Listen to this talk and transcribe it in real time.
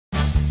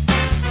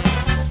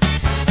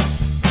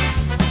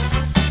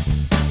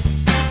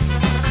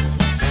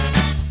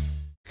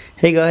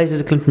Hey guys, this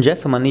is Clinton Jeff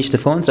from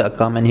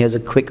UnleashThePhones.com, and here's a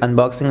quick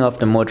unboxing of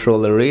the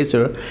Motorola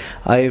RAZR.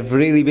 I've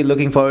really been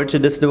looking forward to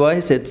this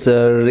device. It's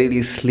a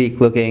really sleek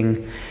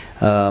looking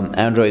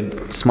Android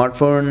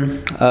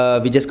smartphone.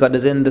 We just got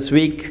this in this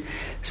week,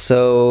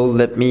 so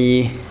let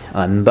me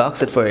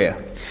unbox it for you.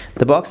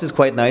 The box is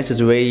quite nice. It's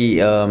very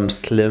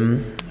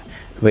slim,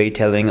 very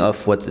telling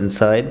of what's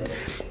inside.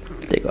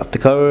 Take off the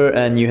cover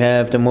and you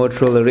have the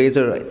Motorola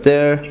RAZR right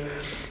there.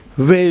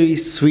 Very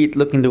sweet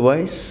looking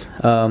device,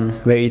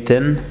 very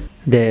thin.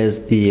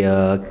 There's the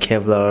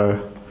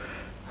Kevlar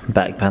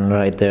back panel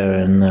right there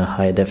and a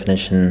high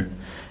definition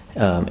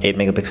 8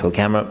 megapixel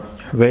camera.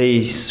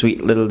 Very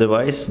sweet little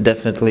device.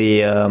 Definitely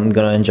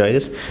gonna enjoy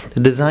this.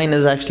 The design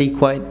is actually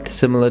quite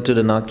similar to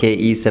the Nokia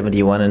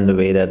E71 in the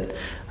way that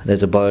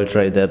there's a bulge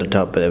right there at the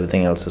top, but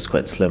everything else is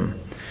quite slim.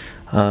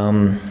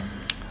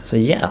 So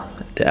yeah,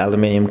 the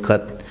aluminium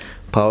cut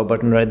power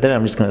button right there.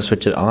 I'm just gonna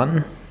switch it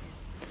on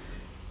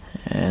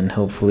and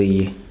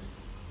hopefully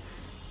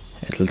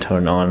it'll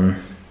turn on.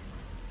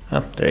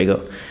 Oh, there you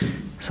go.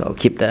 So I'll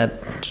keep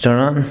that to turn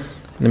on. In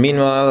the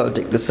meanwhile, I'll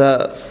take this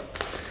off.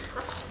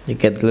 You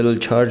get the little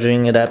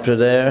charging adapter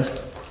there,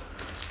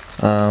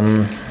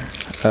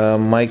 a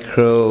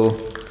micro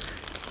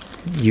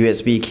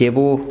USB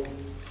cable,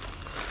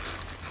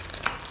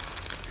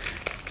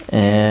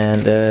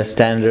 and a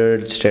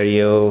standard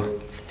stereo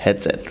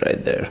headset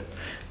right there,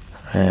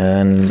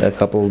 and a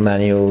couple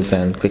manuals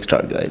and quick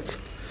start guides.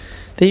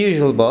 The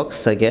usual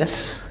box, I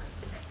guess.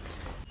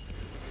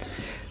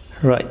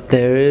 Right,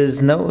 there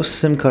is no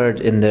SIM card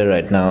in there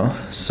right now,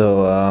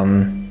 so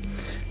I'm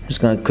just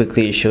going to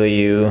quickly show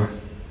you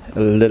a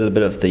little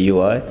bit of the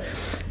UI.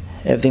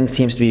 Everything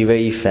seems to be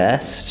very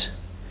fast.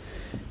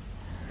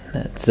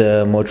 That's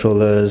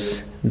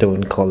Motorola's,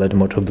 don't call it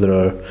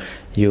Motorola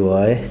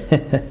UI.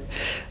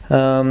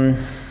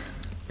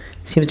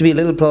 Seems to be a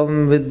little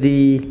problem with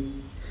the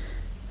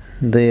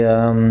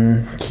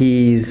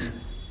keys.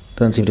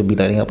 Don't seem to be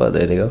lighting up. Oh,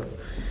 there they go.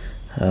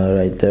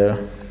 Right there.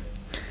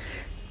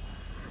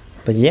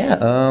 But yeah,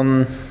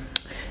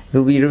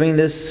 we'll be reviewing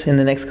this in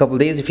the next couple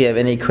days. If you have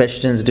any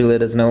questions, do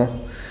let us know.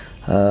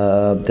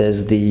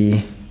 There's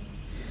the,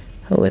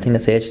 I think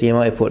that's the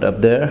HDMI port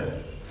up there,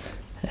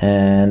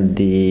 and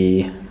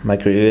the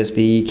micro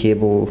USB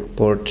cable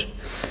port,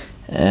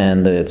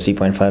 and the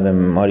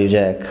 3.5mm audio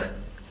jack.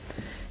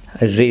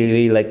 I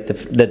really like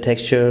the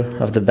texture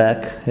of the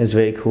back. It's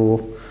very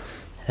cool.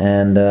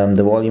 And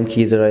the volume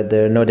keys are right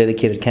there. No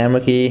dedicated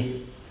camera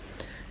key,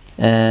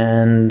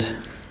 and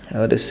I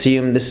would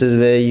assume this is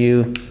where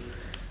you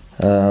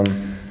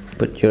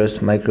put your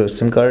micro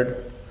SIM card.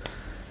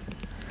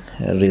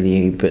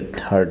 Really a bit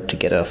hard to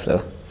get off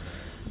though.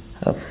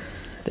 Oh,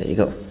 there you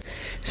go.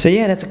 So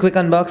yeah, that's a quick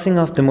unboxing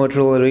of the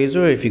Motorola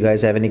RAZR. If you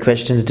guys have any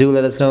questions, do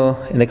let us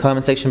know in the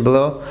comment section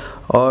below,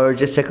 or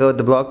just check out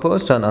the blog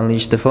post on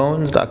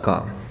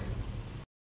UnleashThePhones.com.